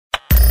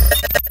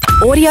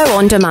Audio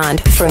on demand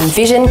from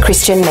Vision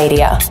Christian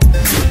Media.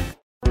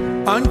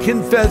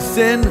 Unconfessed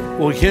sin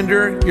will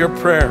hinder your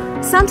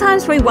prayer.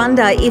 Sometimes we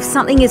wonder if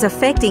something is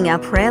affecting our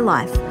prayer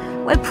life.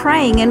 We're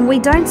praying and we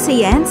don't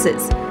see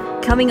answers.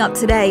 Coming up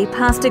today,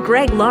 Pastor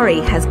Greg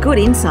Laurie has good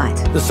insight.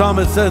 The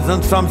psalmist says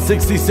in Psalm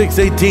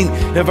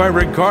 66:18, if I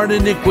regard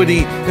iniquity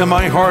in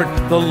my heart,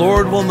 the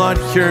Lord will not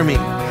hear me.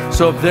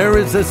 So if there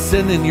is a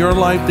sin in your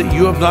life that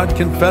you have not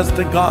confessed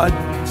to God,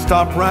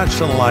 stop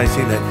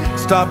rationalizing it.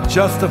 Stop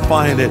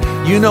justifying it.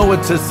 You know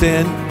it's a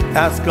sin.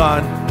 Ask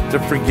God to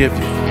forgive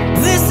you.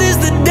 This is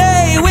the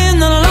day when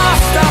the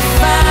lost are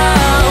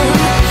found.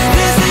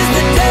 This is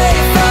the day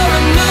for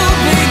a new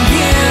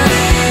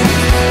beginning.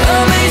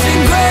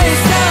 Amazing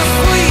grace, how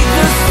sweet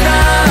the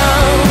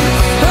sound.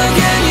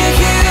 Again you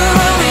hear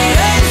all the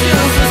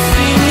angels are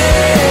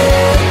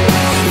singing.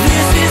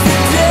 This is the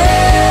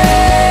day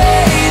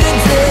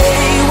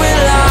when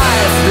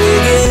life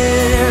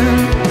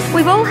begins.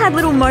 We've all had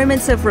little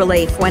moments of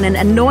relief when an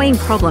annoying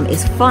problem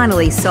is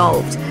finally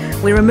solved.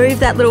 We remove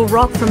that little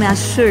rock from our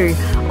shoe,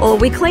 or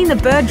we clean the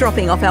bird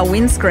dropping off our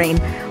windscreen,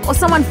 or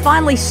someone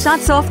finally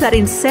shuts off that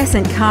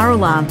incessant car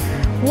alarm.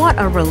 What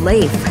a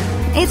relief.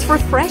 It's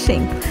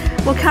refreshing.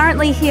 Well,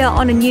 currently here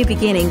on A New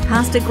Beginning,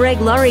 Pastor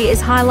Greg Laurie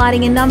is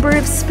highlighting a number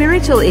of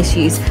spiritual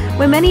issues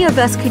where many of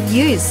us could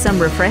use some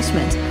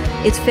refreshment.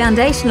 It's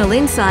foundational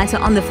insight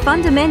on the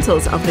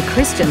fundamentals of the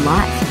Christian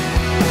life.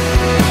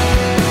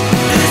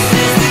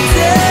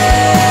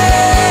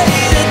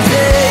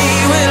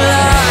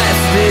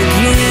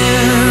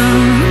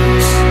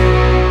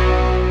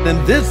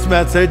 In this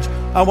message,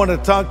 I want to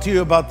talk to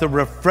you about the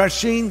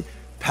refreshing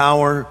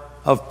power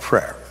of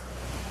prayer.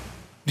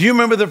 Do you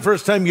remember the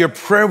first time your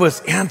prayer was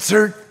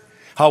answered?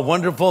 How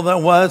wonderful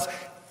that was.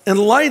 In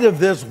light of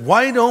this,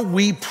 why don't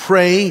we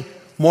pray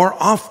more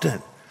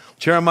often?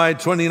 Jeremiah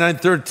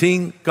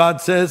 29:13,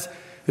 God says,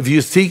 if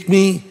you seek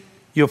me,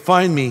 you'll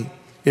find me.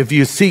 If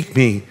you seek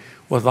me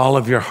with all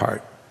of your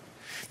heart.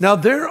 Now,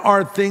 there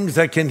are things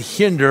that can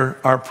hinder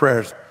our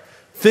prayers.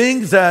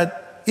 Things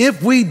that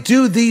if we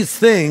do these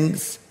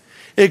things,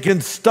 it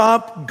can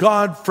stop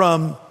God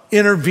from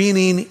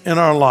intervening in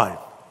our life.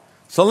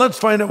 So let's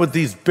find out what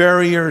these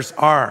barriers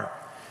are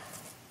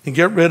and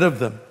get rid of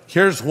them.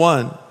 Here's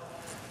one.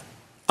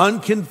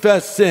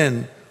 Unconfessed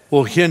sin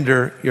will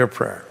hinder your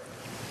prayer.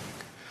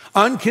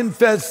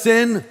 Unconfessed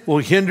sin will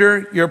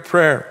hinder your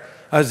prayer.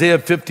 Isaiah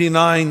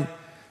 59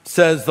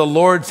 says, the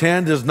Lord's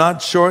hand is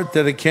not short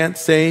that it can't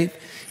save.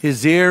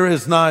 His ear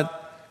is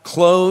not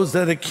closed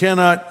that it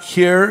cannot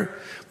hear.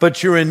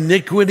 But your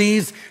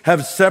iniquities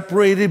have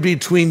separated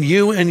between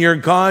you and your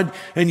God,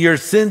 and your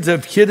sins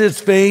have hid his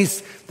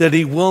face that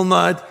he will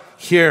not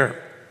hear.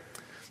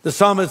 The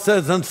psalmist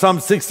says in Psalm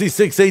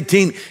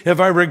 66:18, if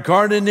I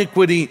regard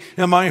iniquity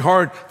in my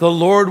heart, the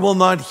Lord will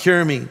not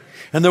hear me.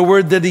 And the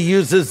word that he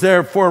uses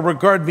there for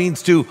regard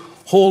means to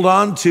hold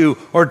on to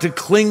or to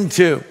cling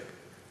to.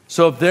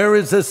 So if there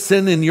is a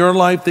sin in your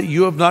life that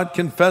you have not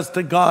confessed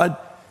to God,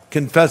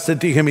 confess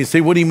it to him. You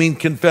say, what do you mean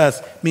confess?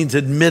 It means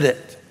admit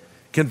it.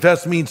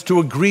 Confess means to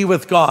agree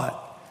with God,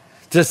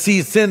 to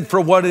see sin for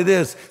what it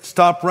is.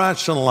 Stop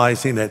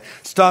rationalizing it.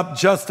 Stop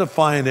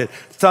justifying it.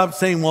 Stop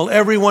saying, well,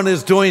 everyone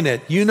is doing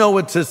it. You know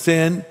it's a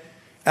sin.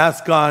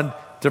 Ask God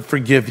to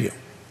forgive you.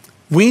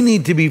 We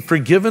need to be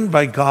forgiven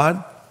by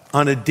God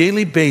on a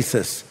daily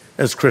basis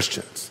as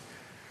Christians.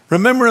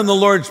 Remember in the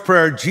Lord's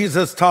Prayer,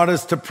 Jesus taught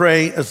us to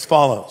pray as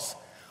follows.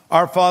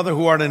 Our Father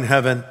who art in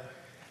heaven,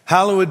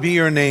 hallowed be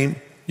your name.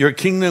 Your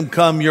kingdom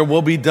come, your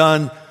will be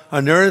done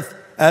on earth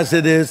as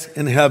it is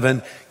in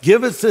heaven.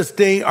 Give us this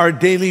day our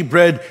daily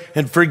bread,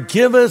 and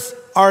forgive us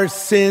our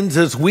sins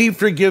as we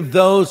forgive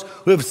those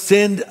who have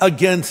sinned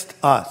against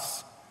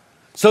us.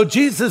 So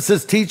Jesus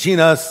is teaching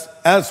us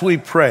as we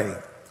pray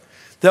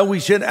that we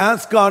should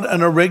ask God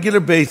on a regular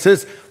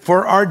basis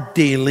for our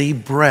daily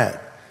bread.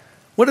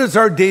 What is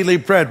our daily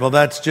bread? Well,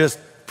 that's just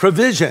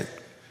provision.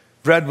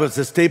 Bread was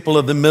a staple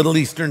of the Middle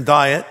Eastern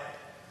diet.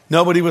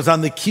 Nobody was on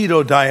the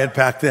keto diet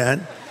back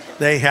then.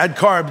 They had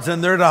carbs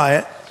in their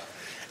diet.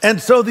 And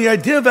so the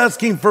idea of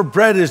asking for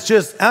bread is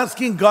just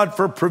asking God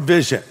for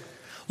provision.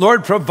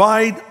 Lord,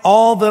 provide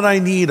all that I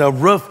need, a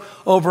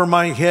roof over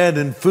my head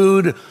and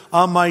food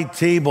on my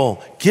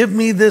table. Give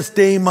me this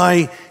day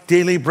my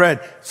daily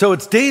bread. So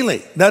it's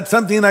daily. That's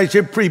something I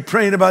should be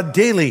praying about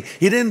daily.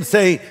 He didn't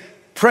say,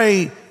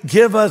 pray,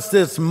 give us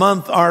this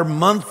month our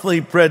monthly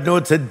bread. No,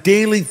 it's a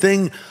daily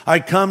thing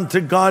I come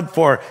to God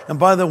for. And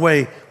by the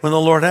way, when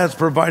the Lord has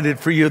provided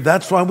for you,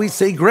 that's why we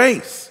say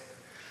grace.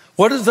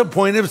 What is the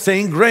point of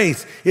saying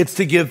grace? It's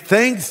to give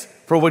thanks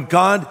for what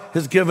God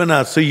has given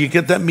us. So you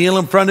get that meal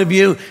in front of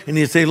you and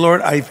you say,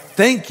 Lord, I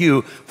thank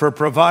you for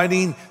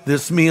providing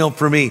this meal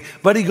for me.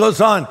 But he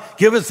goes on,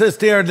 give us this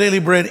day our daily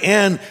bread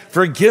and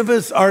forgive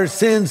us our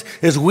sins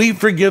as we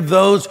forgive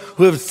those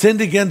who have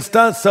sinned against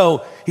us.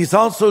 So he's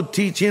also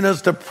teaching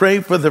us to pray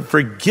for the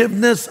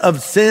forgiveness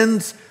of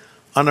sins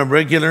on a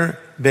regular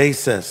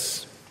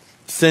basis.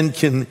 Sin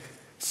can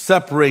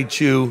separate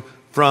you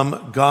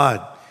from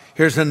God.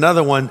 Here's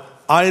another one,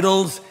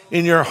 idols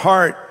in your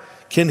heart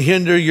can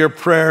hinder your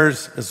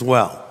prayers as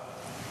well.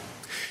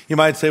 You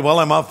might say, well,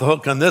 I'm off the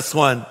hook on this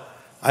one.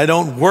 I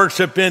don't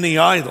worship any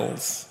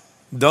idols.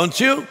 Don't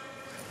you?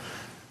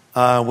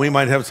 We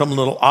might have some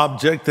little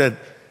object that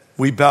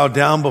we bow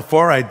down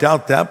before. I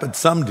doubt that, but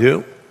some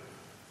do.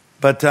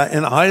 But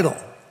an idol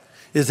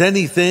is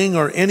anything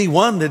or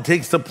anyone that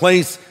takes the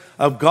place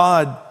of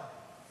God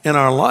in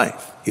our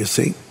life, you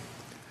see.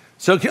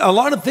 So a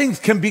lot of things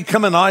can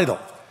become an idol.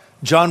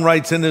 John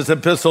writes in his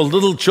epistle,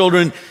 little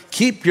children,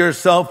 keep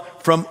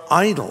yourself from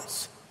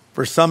idols.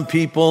 For some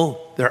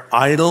people, their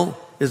idol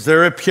is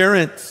their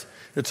appearance.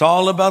 It's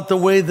all about the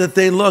way that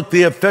they look.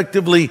 They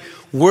effectively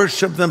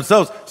worship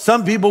themselves.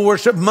 Some people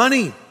worship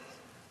money.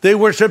 They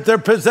worship their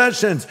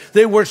possessions.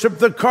 They worship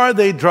the car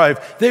they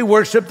drive. They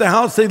worship the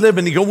house they live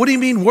in. You go, what do you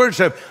mean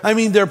worship? I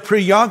mean, they're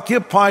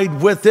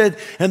preoccupied with it,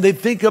 and they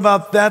think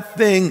about that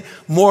thing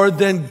more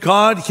than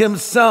God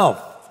himself.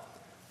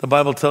 The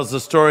Bible tells the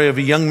story of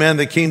a young man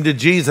that came to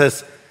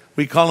Jesus.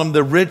 We call him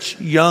the rich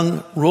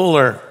young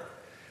ruler.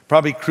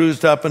 Probably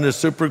cruised up in a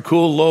super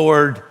cool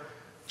lowered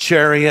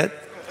chariot,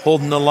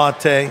 holding a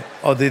latte.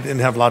 Oh, they didn't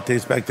have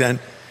lattes back then.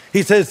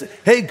 He says,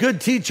 hey,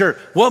 good teacher,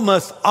 what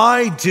must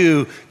I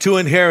do to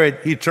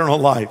inherit eternal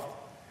life?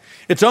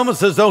 It's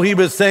almost as though he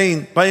was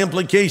saying, by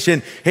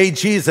implication, hey,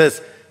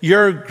 Jesus,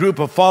 your group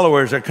of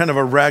followers are kind of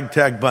a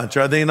ragtag bunch,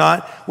 are they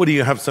not? What do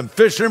you have, some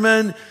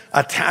fishermen,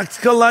 a tax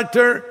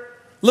collector?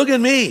 Look at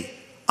me.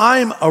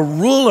 I'm a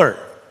ruler,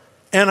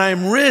 and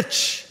I'm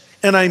rich,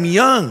 and I'm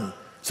young.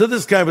 So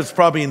this guy was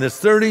probably in his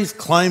 30s,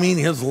 climbing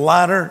his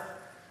ladder,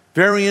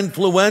 very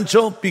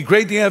influential. Be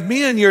great to have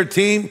me on your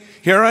team.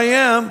 Here I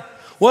am.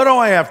 What do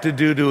I have to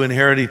do to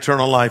inherit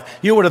eternal life?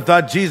 You would have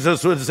thought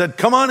Jesus would have said,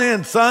 come on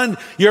in, son.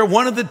 You're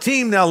one of the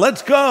team now.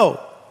 Let's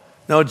go.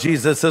 No,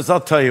 Jesus says,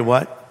 I'll tell you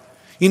what.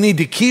 You need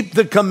to keep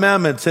the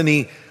commandments. And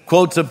he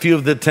quotes a few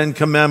of the 10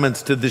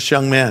 commandments to this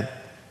young man.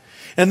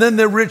 And then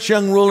the rich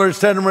young ruler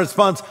said in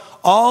response,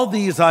 all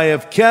these I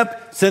have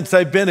kept since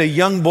I've been a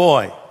young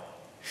boy.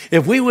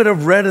 If we would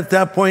have read at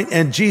that point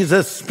and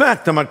Jesus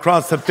smacked him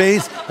across the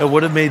face, it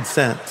would have made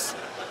sense.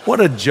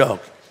 What a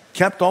joke.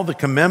 Kept all the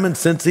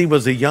commandments since he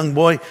was a young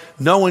boy.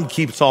 No one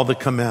keeps all the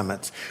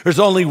commandments. There's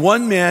only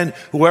one man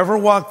who ever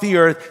walked the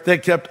earth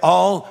that kept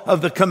all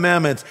of the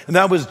commandments, and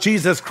that was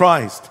Jesus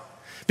Christ.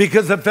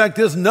 Because the fact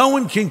is, no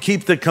one can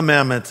keep the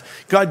commandments.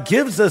 God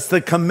gives us the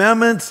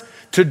commandments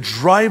to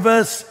drive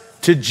us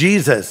to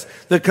Jesus.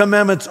 The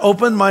commandments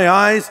open my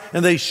eyes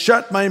and they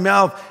shut my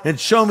mouth and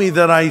show me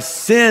that I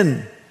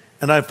sin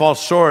and I fall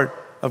short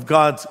of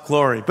God's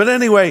glory. But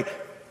anyway,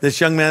 this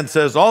young man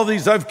says, all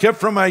these I've kept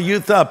from my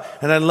youth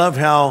up. And I love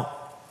how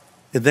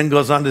it then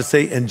goes on to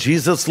say, and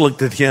Jesus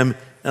looked at him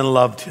and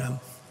loved him.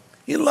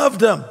 He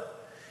loved him.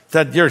 He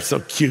thought, you're so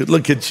cute.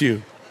 Look at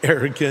you,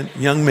 arrogant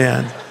young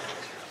man,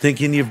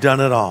 thinking you've done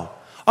it all.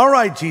 All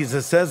right,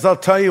 Jesus says, I'll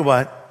tell you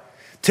what.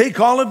 Take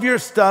all of your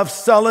stuff,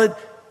 sell it,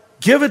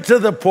 give it to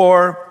the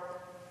poor,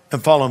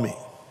 and follow me.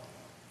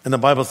 And the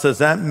Bible says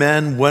that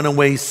man went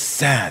away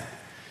sad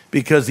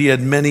because he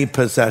had many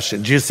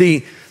possessions. You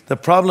see, the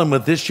problem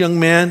with this young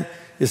man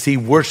is he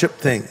worshiped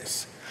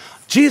things.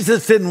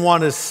 Jesus didn't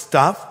want his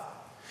stuff.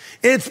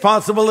 It's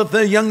possible if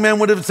the young man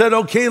would have said,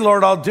 okay,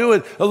 Lord, I'll do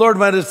it, the Lord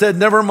might have said,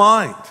 never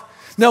mind.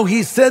 No,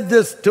 he said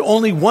this to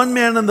only one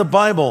man in the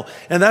Bible,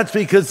 and that's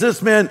because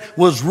this man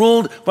was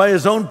ruled by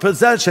his own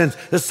possessions.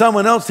 To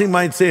someone else, he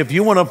might say, if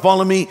you want to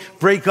follow me,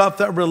 break off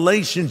that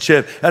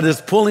relationship that is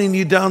pulling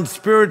you down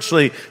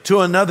spiritually. To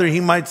another, he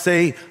might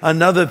say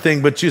another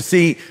thing. But you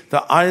see,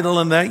 the idol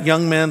in that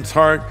young man's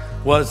heart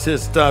was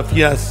his stuff.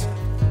 Yes,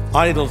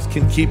 idols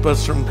can keep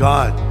us from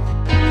God.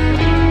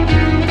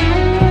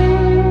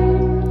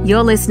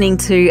 You're listening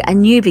to A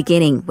New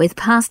Beginning with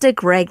Pastor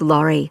Greg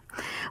Laurie.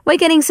 We're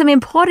getting some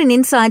important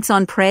insights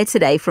on prayer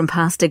today from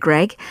Pastor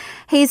Greg.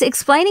 He's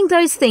explaining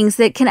those things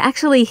that can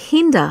actually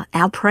hinder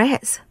our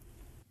prayers.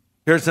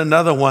 Here's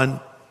another one.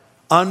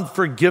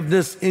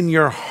 Unforgiveness in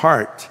your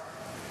heart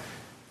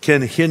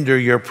can hinder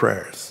your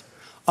prayers.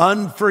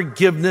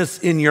 Unforgiveness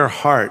in your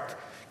heart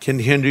can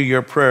hinder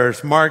your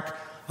prayers. Mark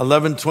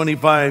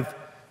 11:25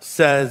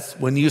 says,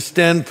 when you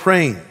stand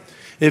praying,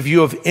 if you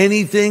have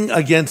anything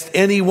against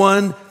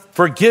anyone,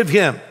 forgive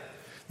him,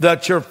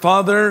 that your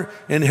Father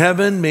in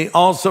heaven may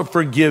also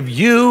forgive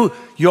you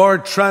your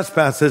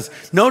trespasses.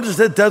 Notice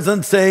it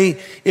doesn't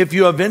say, if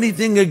you have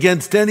anything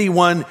against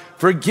anyone,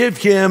 forgive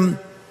him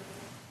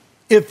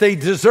if they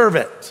deserve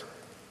it.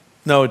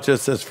 No, it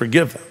just says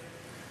forgive them.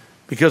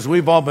 Because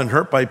we've all been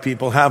hurt by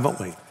people, haven't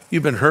we?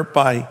 You've been hurt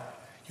by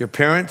your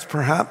parents,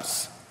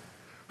 perhaps.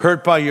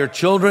 Hurt by your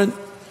children.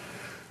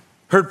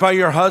 Hurt by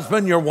your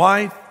husband, your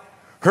wife.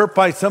 Hurt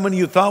by someone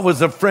you thought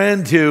was a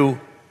friend who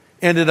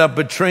ended up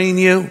betraying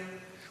you.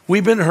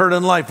 We've been hurt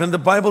in life, and the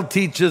Bible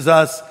teaches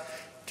us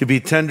to be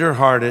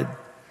tender-hearted,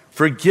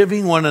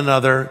 forgiving one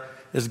another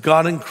as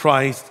God in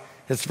Christ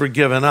has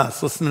forgiven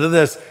us. Listen to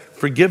this.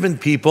 Forgiven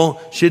people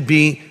should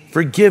be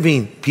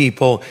forgiving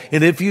people.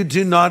 And if you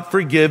do not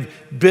forgive,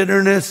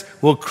 bitterness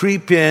will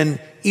creep in,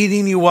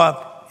 eating you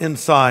up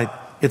inside.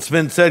 It's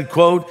been said,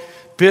 quote,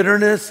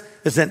 bitterness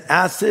is an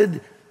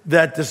acid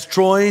that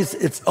destroys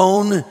its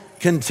own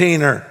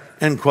container,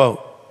 end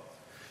quote.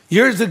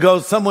 Years ago,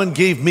 someone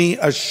gave me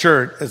a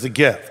shirt as a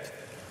gift.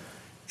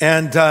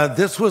 And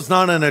this was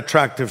not an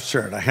attractive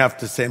shirt, I have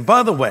to say. And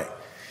by the way,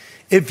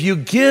 if you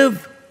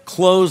give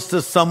clothes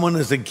to someone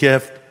as a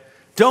gift,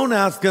 don't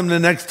ask them the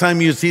next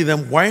time you see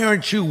them, why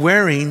aren't you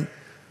wearing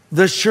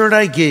the shirt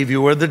I gave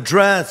you or the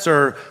dress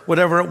or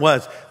whatever it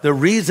was? The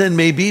reason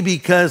may be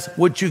because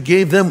what you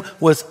gave them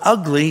was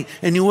ugly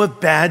and you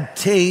have bad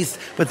taste,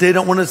 but they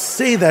don't want to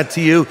say that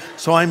to you.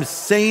 So I'm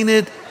saying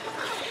it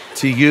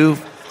to you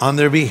on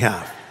their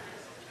behalf.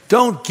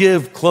 Don't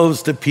give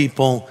clothes to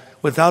people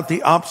without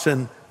the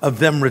option of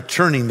them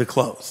returning the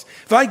clothes.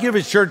 If I give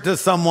a shirt to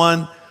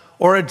someone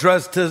or a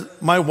dress to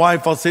my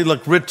wife, I'll say,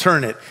 look,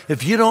 return it.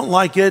 If you don't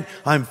like it,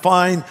 I'm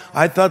fine.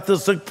 I thought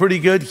this looked pretty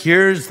good.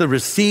 Here's the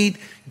receipt.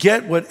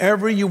 Get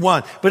whatever you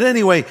want. But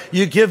anyway,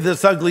 you give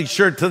this ugly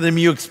shirt to them.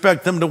 You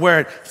expect them to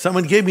wear it.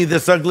 Someone gave me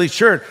this ugly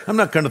shirt. I'm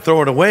not going to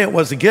throw it away. It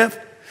was a gift.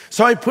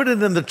 So I put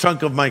it in the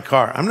trunk of my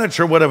car. I'm not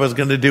sure what I was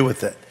going to do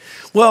with it.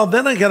 Well,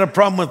 then I got a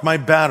problem with my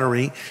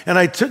battery, and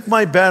I took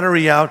my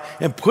battery out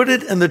and put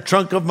it in the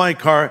trunk of my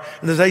car.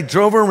 And as I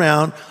drove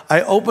around,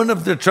 I opened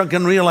up the trunk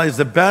and realized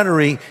the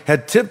battery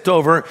had tipped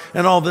over,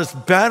 and all this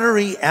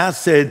battery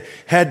acid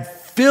had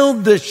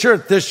filled the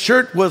shirt. The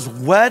shirt was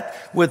wet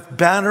with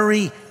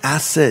battery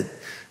acid.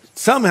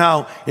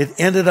 Somehow, it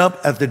ended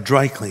up at the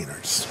dry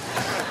cleaners.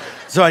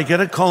 So I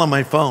get a call on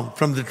my phone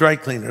from the dry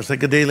cleaners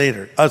like a day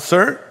later.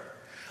 Sir,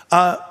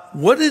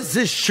 what is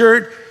this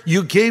shirt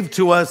you gave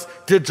to us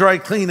to dry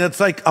clean? It's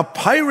like a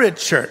pirate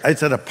shirt. I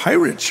said, a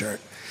pirate shirt?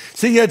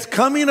 See, it's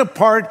coming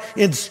apart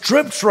in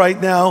strips right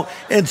now,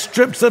 and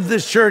strips of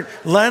this shirt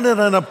landed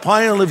on a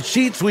pile of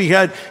sheets we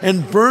had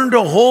and burned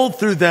a hole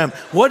through them.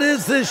 What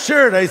is this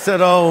shirt? I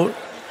said, oh,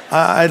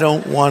 I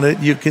don't want it.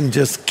 You can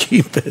just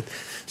keep it.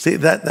 See,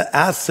 that the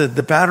acid,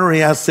 the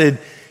battery acid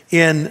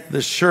in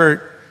the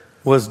shirt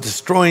was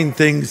destroying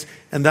things,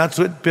 and that's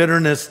what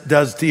bitterness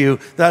does to you.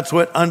 That's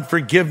what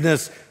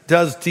unforgiveness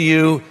does to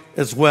you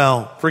as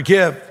well.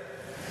 Forgive.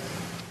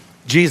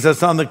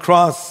 Jesus on the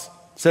cross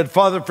said,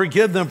 Father,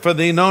 forgive them, for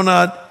they know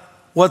not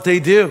what they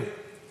do.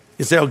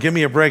 You say, oh, give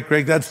me a break,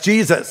 Greg. That's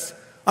Jesus.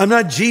 I'm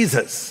not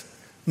Jesus.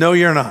 No,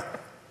 you're not.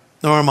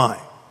 Nor am I.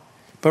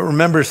 But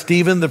remember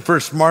Stephen, the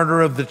first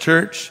martyr of the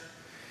church?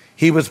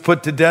 He was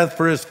put to death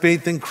for his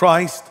faith in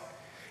Christ.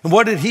 And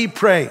what did he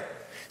pray? He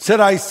said,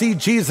 I see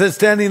Jesus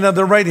standing at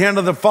the right hand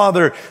of the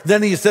Father.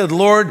 Then he said,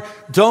 Lord,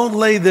 don't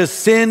lay this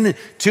sin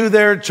to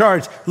their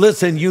charge.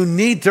 Listen, you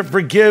need to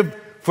forgive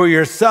for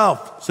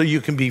yourself so you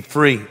can be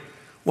free.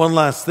 One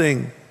last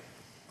thing.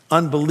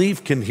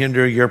 Unbelief can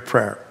hinder your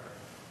prayer.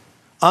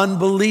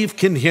 Unbelief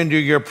can hinder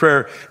your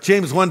prayer.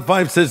 James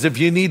 1:5 says, if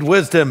you need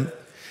wisdom,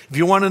 if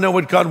you want to know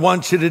what God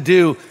wants you to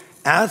do,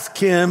 ask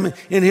him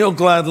and he'll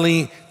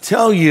gladly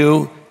tell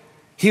you.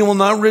 He will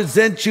not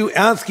resent you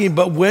asking,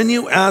 but when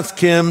you ask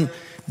him,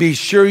 be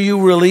sure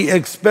you really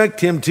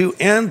expect him to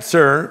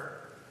answer.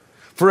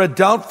 For a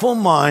doubtful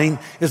mind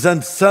is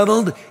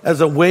unsettled as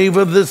a wave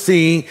of the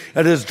sea.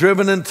 It is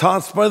driven and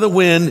tossed by the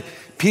wind.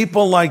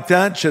 People like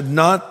that should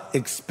not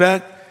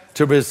expect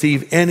to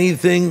receive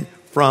anything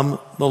from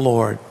the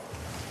Lord.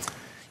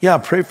 Yeah,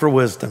 pray for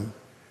wisdom.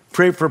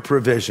 Pray for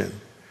provision.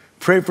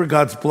 Pray for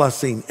God's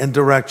blessing and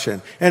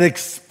direction. And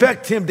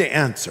expect him to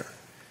answer.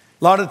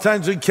 A lot of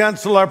times we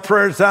cancel our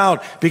prayers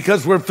out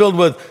because we're filled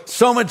with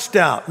so much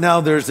doubt. Now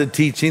there's a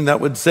teaching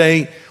that would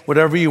say,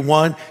 whatever you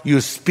want,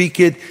 you speak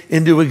it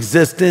into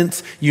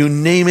existence, you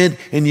name it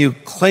and you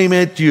claim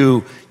it,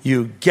 you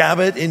gab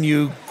it and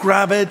you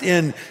grab it,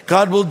 and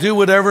God will do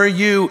whatever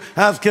you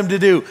ask him to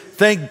do.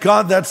 Thank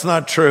God that's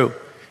not true.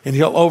 And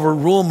he'll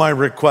overrule my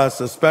requests,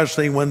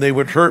 especially when they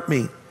would hurt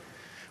me.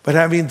 But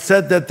having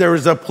said that, there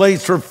is a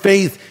place for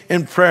faith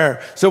in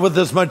prayer. So with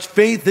as much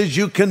faith as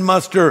you can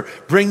muster,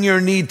 bring your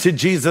need to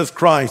Jesus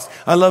Christ.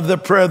 I love the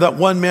prayer that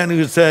one man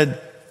who said,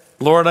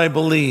 Lord, I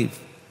believe,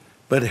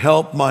 but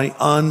help my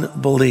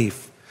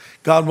unbelief.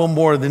 God will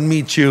more than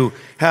meet you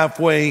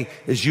halfway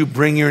as you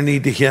bring your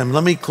need to him.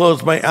 Let me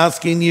close by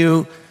asking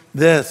you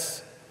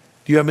this.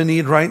 Do you have a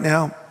need right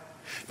now?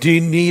 Do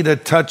you need a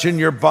touch in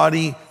your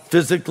body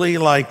physically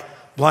like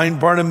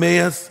blind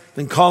Bartimaeus?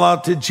 Then call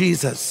out to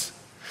Jesus.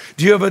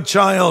 Do you have a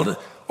child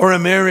or a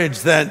marriage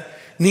that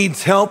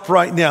needs help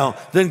right now?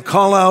 Then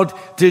call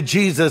out to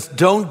Jesus.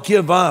 Don't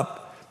give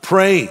up.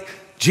 Pray.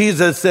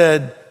 Jesus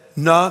said,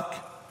 knock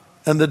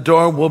and the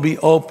door will be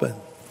open.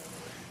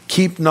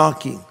 Keep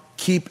knocking.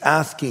 Keep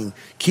asking.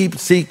 Keep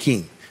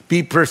seeking.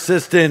 Be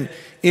persistent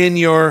in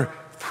your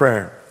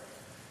prayer.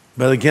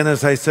 But again,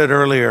 as I said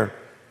earlier,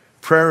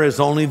 prayer is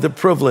only the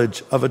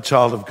privilege of a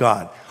child of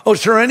God. Oh,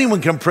 sure,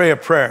 anyone can pray a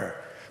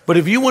prayer. But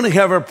if you want to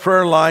have a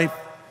prayer life,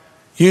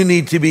 you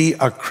need to be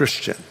a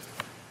Christian.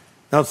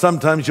 Now,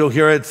 sometimes you'll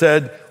hear it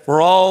said,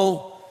 we're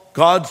all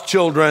God's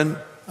children.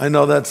 I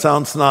know that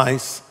sounds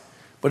nice,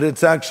 but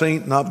it's actually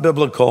not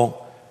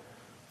biblical.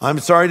 I'm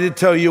sorry to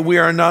tell you, we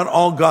are not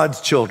all God's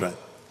children.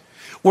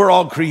 We're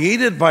all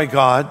created by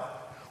God.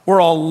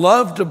 We're all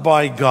loved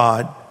by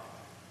God.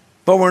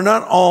 But we're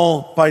not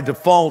all by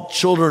default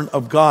children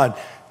of God.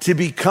 To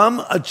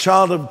become a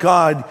child of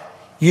God,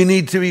 you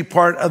need to be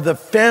part of the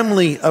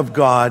family of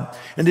God.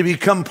 And to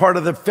become part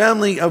of the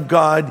family of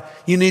God,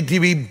 you need to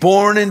be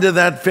born into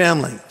that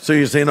family. So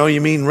you say, no,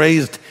 you mean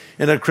raised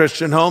in a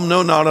Christian home?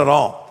 No, not at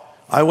all.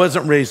 I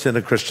wasn't raised in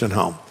a Christian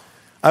home.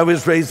 I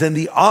was raised in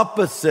the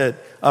opposite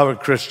of a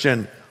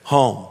Christian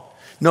home.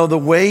 No, the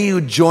way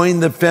you join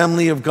the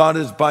family of God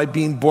is by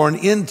being born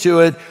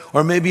into it,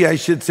 or maybe I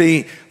should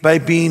say by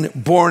being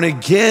born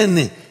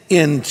again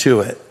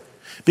into it.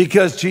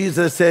 Because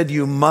Jesus said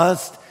you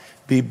must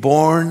be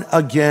born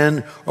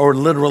again, or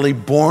literally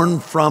born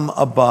from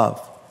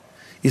above.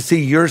 You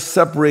see, you're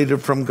separated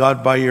from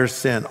God by your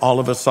sin. All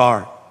of us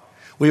are.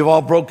 We've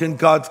all broken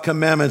God's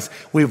commandments.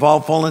 We've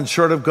all fallen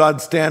short of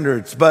God's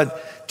standards.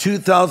 But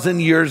 2,000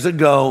 years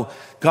ago,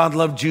 God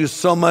loved you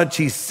so much,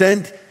 he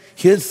sent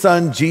his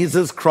son,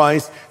 Jesus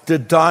Christ, to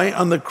die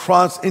on the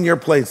cross in your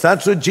place.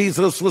 That's what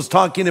Jesus was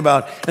talking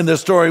about in the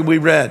story we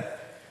read.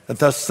 That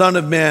the Son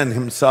of Man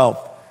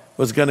himself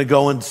was going to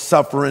go and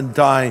suffer and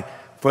die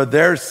for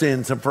their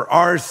sins and for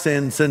our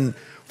sins and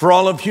for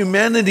all of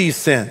humanity's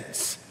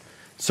sins.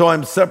 So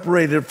I'm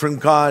separated from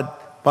God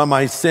by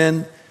my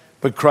sin,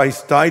 but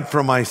Christ died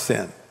for my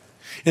sin.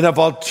 And if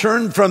I'll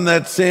turn from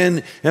that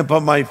sin and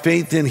put my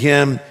faith in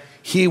him,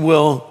 he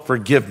will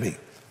forgive me.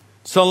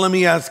 So let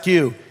me ask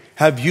you,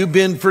 have you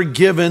been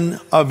forgiven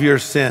of your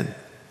sin?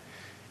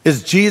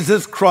 Is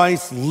Jesus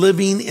Christ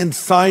living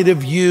inside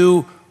of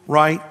you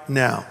right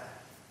now?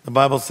 The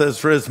Bible says,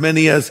 for as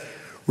many as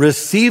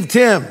received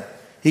him,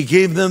 he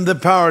gave them the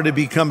power to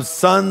become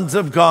sons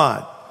of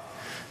God.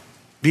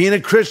 Being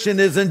a Christian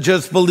isn't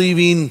just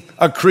believing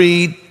a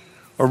creed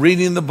or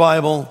reading the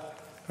Bible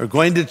or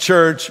going to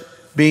church.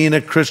 Being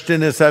a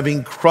Christian is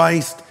having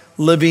Christ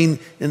living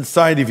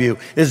inside of you.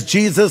 Is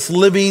Jesus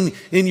living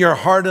in your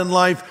heart and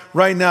life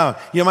right now?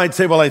 You might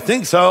say, well, I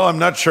think so. I'm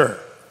not sure.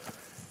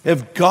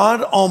 If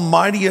God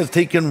Almighty has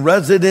taken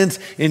residence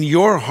in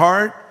your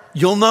heart,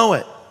 you'll know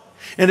it.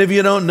 And if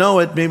you don't know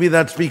it, maybe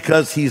that's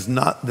because he's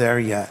not there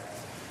yet.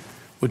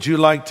 Would you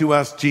like to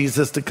ask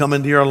Jesus to come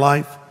into your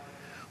life?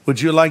 Would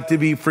you like to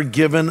be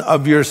forgiven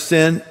of your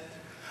sin?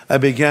 I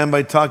began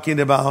by talking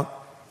about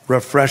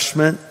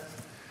refreshment.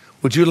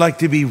 Would you like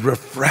to be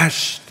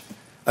refreshed?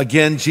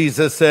 Again,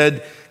 Jesus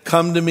said,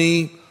 come to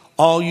me,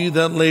 all you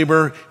that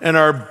labor and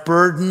are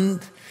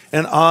burdened,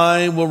 and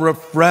I will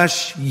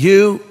refresh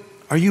you.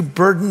 Are you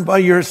burdened by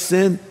your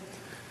sin?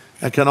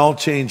 That can all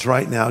change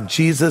right now.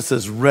 Jesus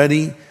is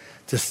ready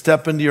to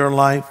step into your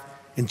life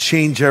and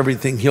change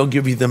everything. He'll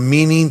give you the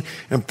meaning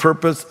and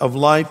purpose of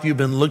life you've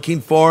been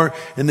looking for,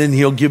 and then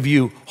he'll give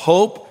you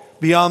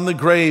hope beyond the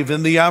grave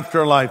in the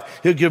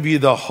afterlife. He'll give you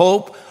the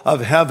hope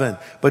of heaven,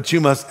 but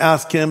you must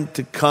ask him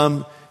to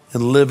come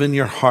and live in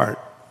your heart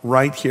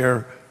right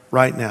here,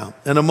 right now.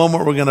 In a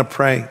moment, we're going to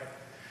pray,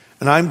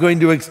 and I'm going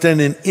to extend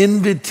an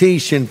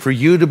invitation for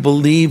you to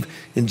believe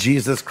in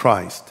Jesus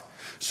Christ.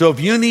 So if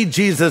you need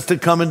Jesus to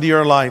come into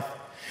your life,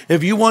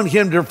 if you want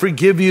him to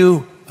forgive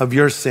you of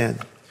your sin,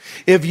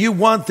 if you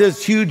want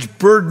this huge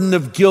burden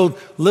of guilt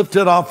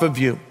lifted off of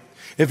you,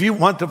 if you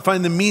want to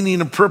find the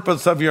meaning and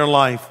purpose of your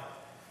life,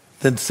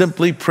 then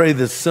simply pray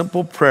this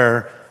simple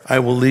prayer I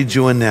will lead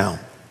you in now.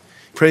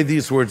 Pray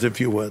these words if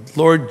you would.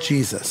 Lord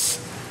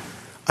Jesus,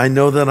 I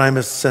know that I'm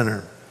a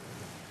sinner,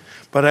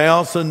 but I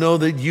also know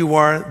that you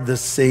are the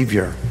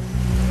Savior.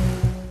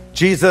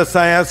 Jesus,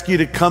 I ask you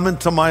to come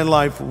into my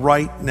life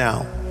right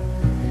now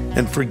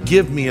and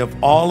forgive me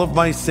of all of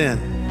my sin.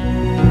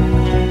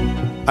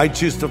 I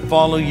choose to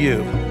follow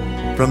you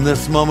from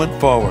this moment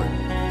forward.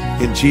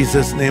 In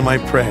Jesus' name I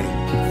pray.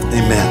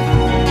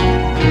 Amen.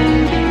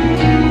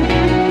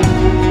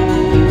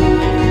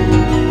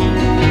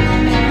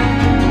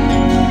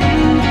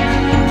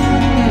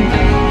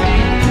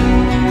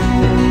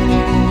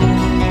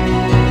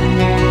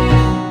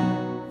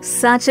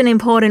 Such an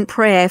important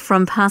prayer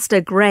from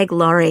Pastor Greg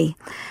Laurie.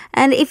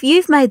 And if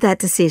you've made that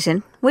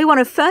decision, we want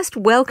to first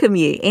welcome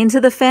you into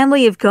the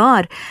family of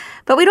God.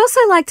 But we'd also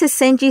like to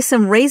send you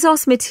some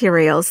resource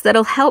materials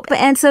that'll help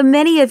answer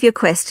many of your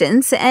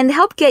questions and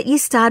help get you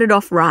started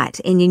off right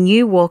in your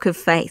new walk of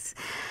faith.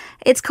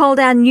 It's called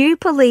our New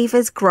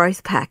Believers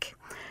Growth Pack.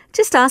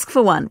 Just ask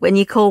for one when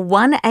you call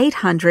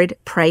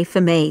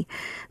 1-800-PRAY-FOR-ME.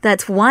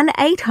 That's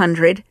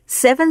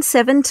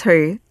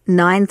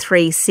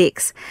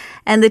 1-800-772-936.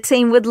 And the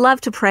team would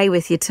love to pray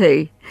with you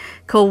too.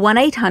 Call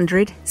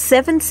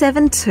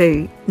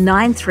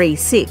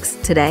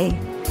 1-800-772-936 today.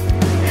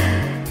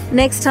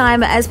 Next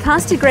time, as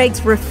Pastor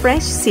Greg's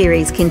Refresh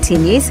series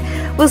continues,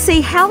 we'll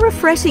see how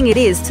refreshing it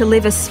is to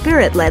live a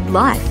Spirit-led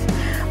life.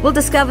 We'll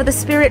discover the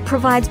Spirit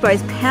provides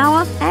both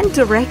power and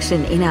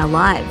direction in our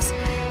lives.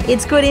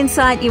 It's good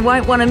insight you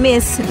won't want to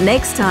miss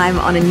next time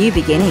on A New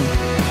Beginning.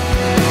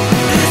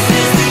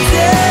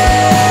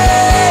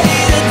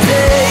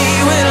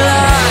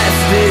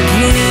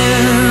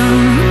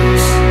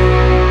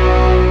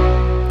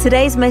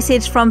 Today's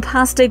message from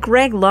Pastor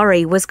Greg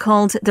Laurie was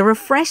called The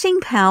Refreshing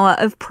Power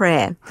of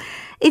Prayer.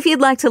 If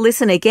you'd like to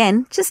listen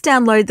again, just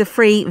download the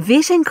free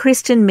Vision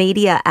Christian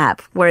Media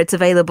app, where it's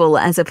available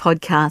as a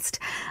podcast,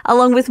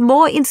 along with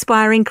more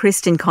inspiring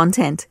Christian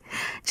content.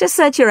 Just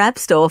search your app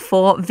store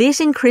for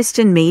Vision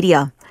Christian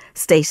Media.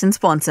 Station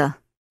sponsor.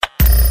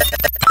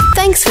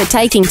 Thanks for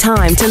taking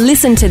time to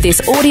listen to this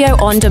audio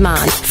on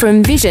demand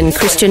from Vision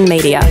Christian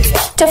Media.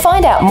 To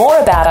find out more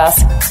about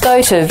us,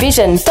 go to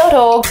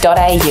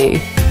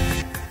vision.org.au.